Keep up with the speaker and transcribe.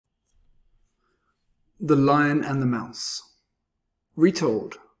The Lion and the Mouse.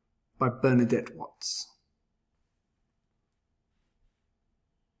 Retold by Bernadette Watts.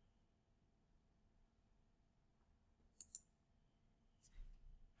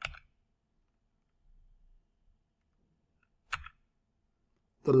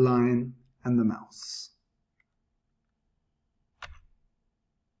 The Lion and the Mouse.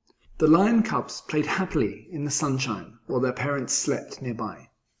 The lion cubs played happily in the sunshine while their parents slept nearby.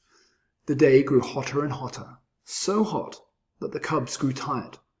 The day grew hotter and hotter, so hot that the cubs grew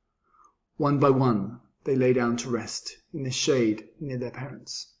tired. One by one, they lay down to rest in the shade near their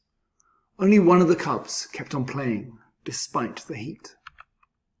parents. Only one of the cubs kept on playing, despite the heat.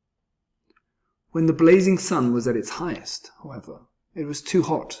 When the blazing sun was at its highest, however, it was too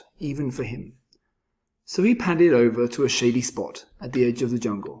hot even for him. So he padded over to a shady spot at the edge of the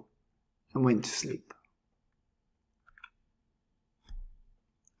jungle and went to sleep.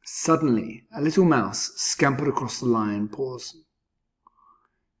 Suddenly, a little mouse scampered across the lion's paws,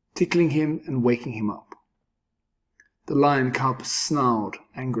 tickling him and waking him up. The lion cub snarled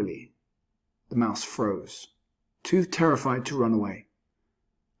angrily. The mouse froze, too terrified to run away.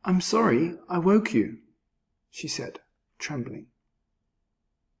 "I'm sorry, I woke you," she said, trembling.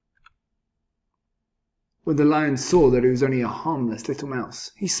 When the lion saw that it was only a harmless little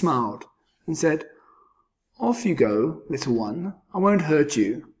mouse, he smiled and said, "Off you go, little one. I won't hurt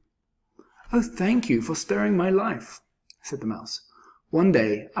you." "Oh, thank you for sparing my life," said the mouse. "One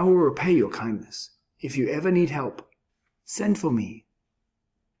day I will repay your kindness. If you ever need help, send for me."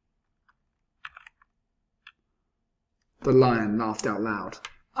 The lion laughed out loud.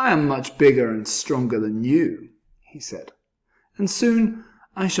 "I am much bigger and stronger than you," he said, "and soon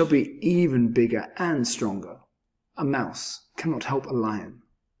I shall be even bigger and stronger. A mouse cannot help a lion."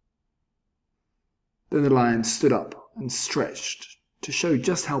 Then the lion stood up and stretched to show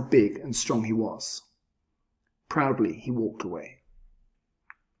just how big and strong he was. Proudly he walked away.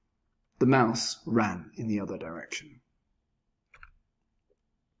 The mouse ran in the other direction.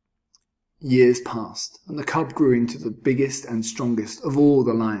 Years passed, and the cub grew into the biggest and strongest of all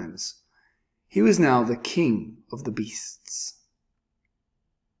the lions. He was now the king of the beasts.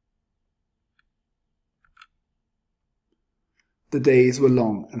 The days were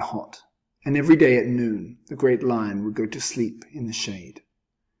long and hot, and every day at noon the great lion would go to sleep in the shade.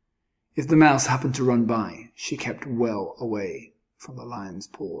 If the mouse happened to run by, she kept well away from the lion's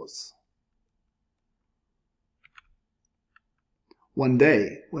paws. One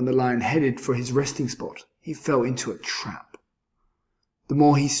day, when the lion headed for his resting spot, he fell into a trap. The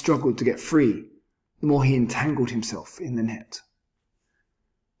more he struggled to get free, the more he entangled himself in the net.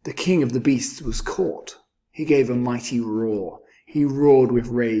 The king of the beasts was caught. He gave a mighty roar. He roared with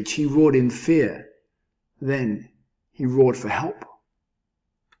rage. He roared in fear. Then he roared for help.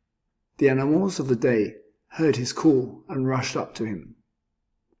 The animals of the day heard his call and rushed up to him,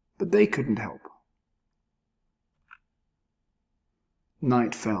 but they couldn't help.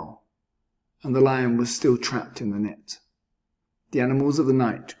 Night fell, and the lion was still trapped in the net. The animals of the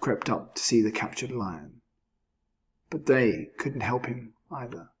night crept up to see the captured lion, but they couldn't help him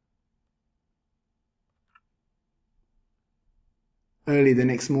either. Early the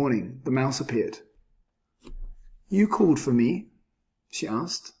next morning, the mouse appeared. "You called for me?" she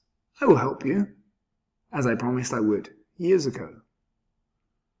asked. "I will help you, as I promised I would years ago."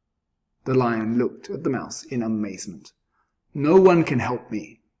 The lion looked at the mouse in amazement. "No one can help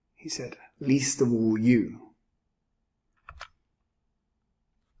me," he said, "least of all you."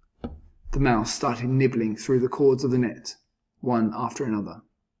 The mouse started nibbling through the cords of the net, one after another.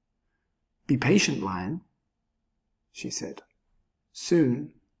 "Be patient, lion," she said.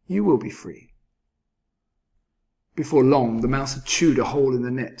 "Soon you will be free." Before long, the mouse had chewed a hole in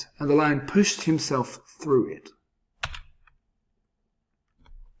the net, and the lion pushed himself through it.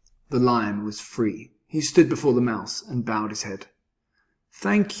 The lion was free. He stood before the mouse and bowed his head.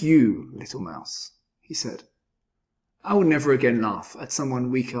 "Thank you, little mouse," he said. "I will never again laugh at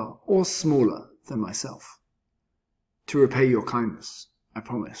someone weaker or smaller than myself. To repay your kindness, I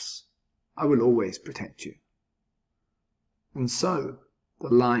promise, I will always protect you." And so, the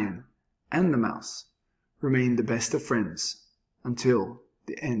lion and the mouse remained the best of friends until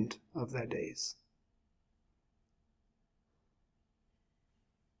the end of their days.